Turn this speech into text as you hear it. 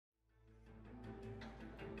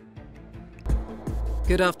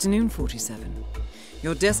Good afternoon, 47.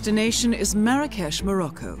 Your destination is Marrakesh,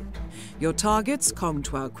 Morocco. Your targets,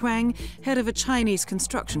 Tuo-Kwang, head of a Chinese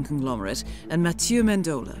construction conglomerate, and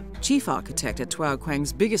Mendola, chief architect at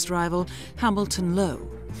Tuo-Kwang's biggest rival, Hamilton-Lowe.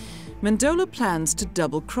 Mendola plans to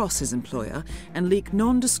double-cross his employer and leak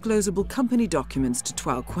non-disclosable company documents to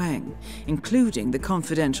Tuo-Kwang, including the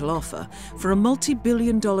confidential offer for a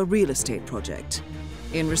multi-billion-dollar real estate project.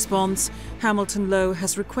 In response, Hamilton-Lowe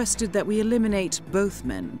has requested that we eliminate both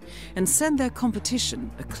men and send their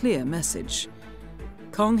competition a clear message.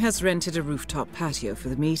 Kong has rented a rooftop patio for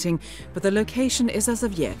the meeting, but the location is as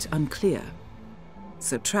of yet unclear.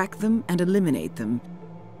 So track them and eliminate them,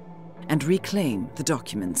 and reclaim the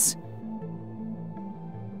documents.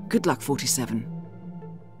 Good luck, 47.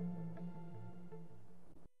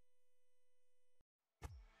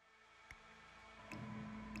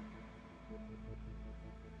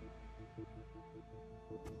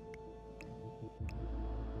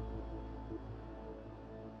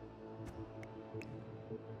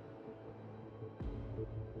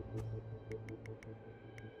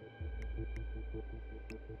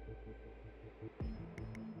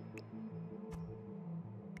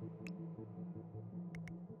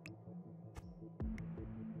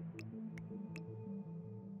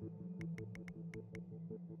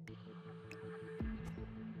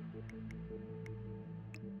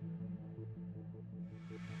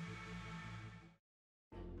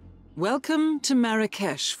 Welcome to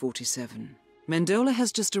Marrakesh, 47. Mendola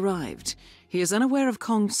has just arrived. He is unaware of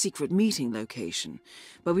Kong's secret meeting location,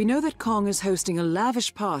 but we know that Kong is hosting a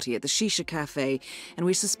lavish party at the Shisha Café, and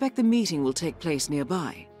we suspect the meeting will take place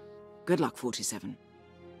nearby. Good luck, 47.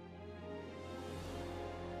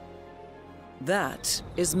 That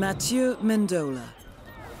is Mathieu Mendola.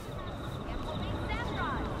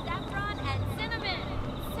 Saffron and cinnamon.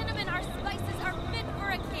 Cinnamon, our spices are fit for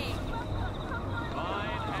a king.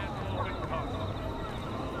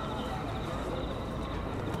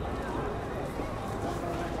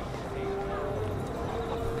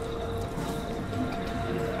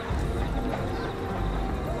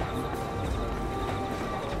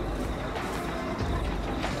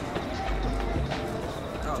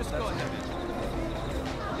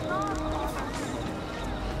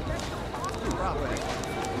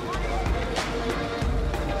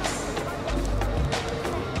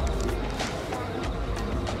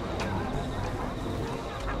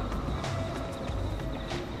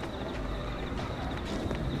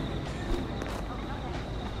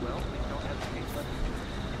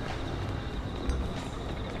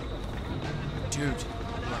 Dude,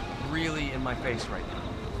 you're really in my face right now.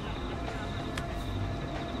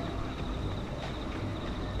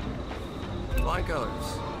 Flying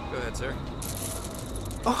colors. Go ahead, sir.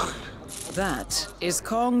 Oh. That is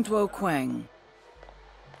Kong Tuo-Kwang.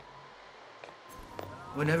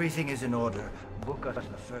 When everything is in order, book us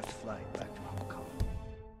the first flight back to Hong Kong.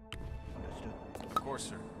 Understood? Of course,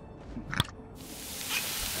 sir.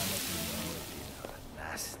 Hamilton-Lowe is a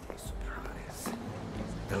nasty surprise.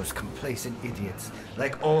 Those complacent idiots,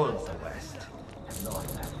 like all of the West, have not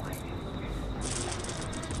that way.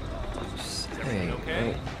 Hey,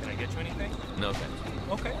 okay? Can I get you anything? No, thank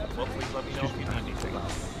you. Okay. Well, please let me know if you need anything.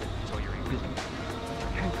 Enjoy your evening.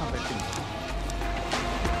 Can't come back in.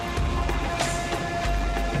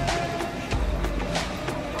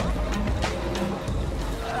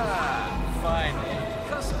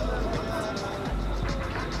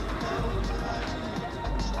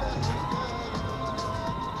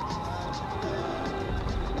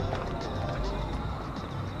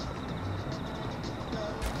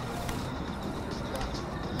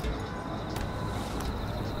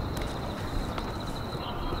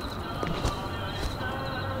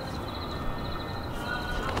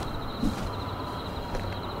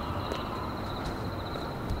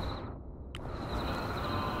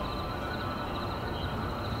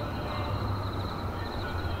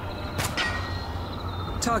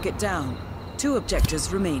 Target down. 2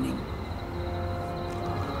 objectives remaining.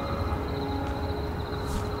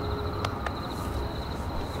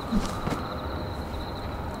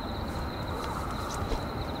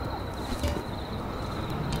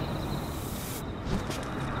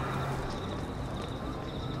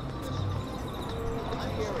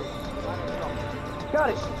 Got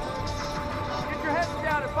it. Get your heads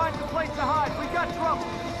down and find some place to hide. We got trouble.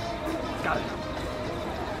 Got it.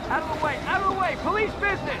 Out of the way! Out of the way! Police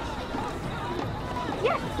business!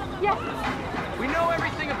 Yes, yes. We know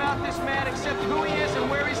everything about this man except who he is and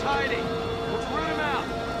where he's hiding. Let's root him out.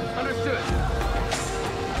 Understood.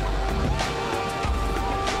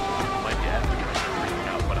 Might be after you freaking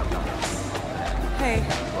out, but I'm not. Hey,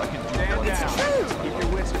 Stand down. Keep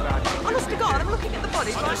your wits about you. honest to God, I'm looking at the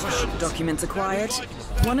body. Documents acquired.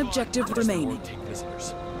 One objective remaining.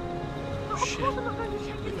 Visitors. Oh shit. Can't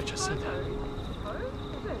believe I just said that.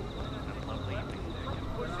 Lovely evening.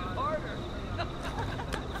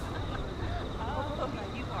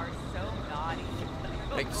 You are so naughty.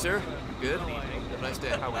 Thank you, sir. Good. Have a nice day.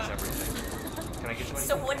 How is everything? Can I get you anything?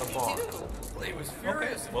 So what did A he bar. do? Well, he was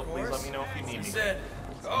furious, Well, of please course. let me know if you need He anything. said,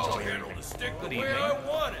 "I'll Enjoy your handle the evening. stick the Good way evening. I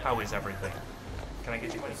want it." How is everything? Can I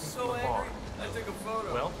get you anything So from the bar? angry, I took a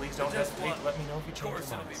photo. Well, please don't I just hesitate. want- Let me know if you Of change course,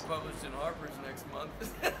 your it'll be minds. published in Harper's next month.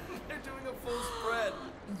 They're doing a full spread.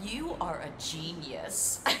 You are a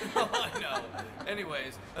genius. Oh, I know.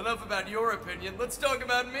 Anyways, enough about your opinion. Let's talk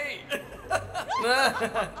about me.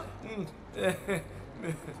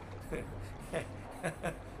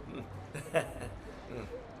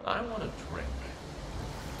 I want a drink.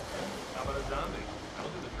 How about a zombie?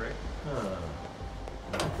 That'll do the trick.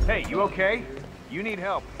 Hey, you okay? You need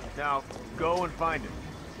help. Now, go and find him.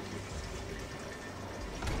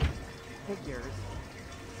 Take yours.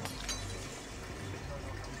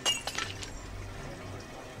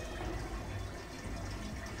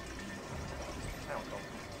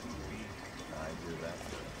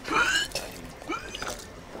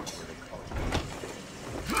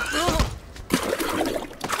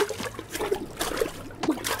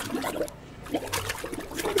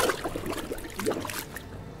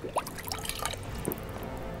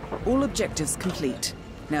 All objectives complete.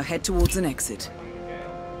 Now head towards an exit.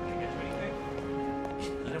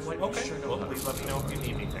 Okay. Well, please let me know if you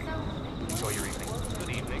need anything. Enjoy your evening.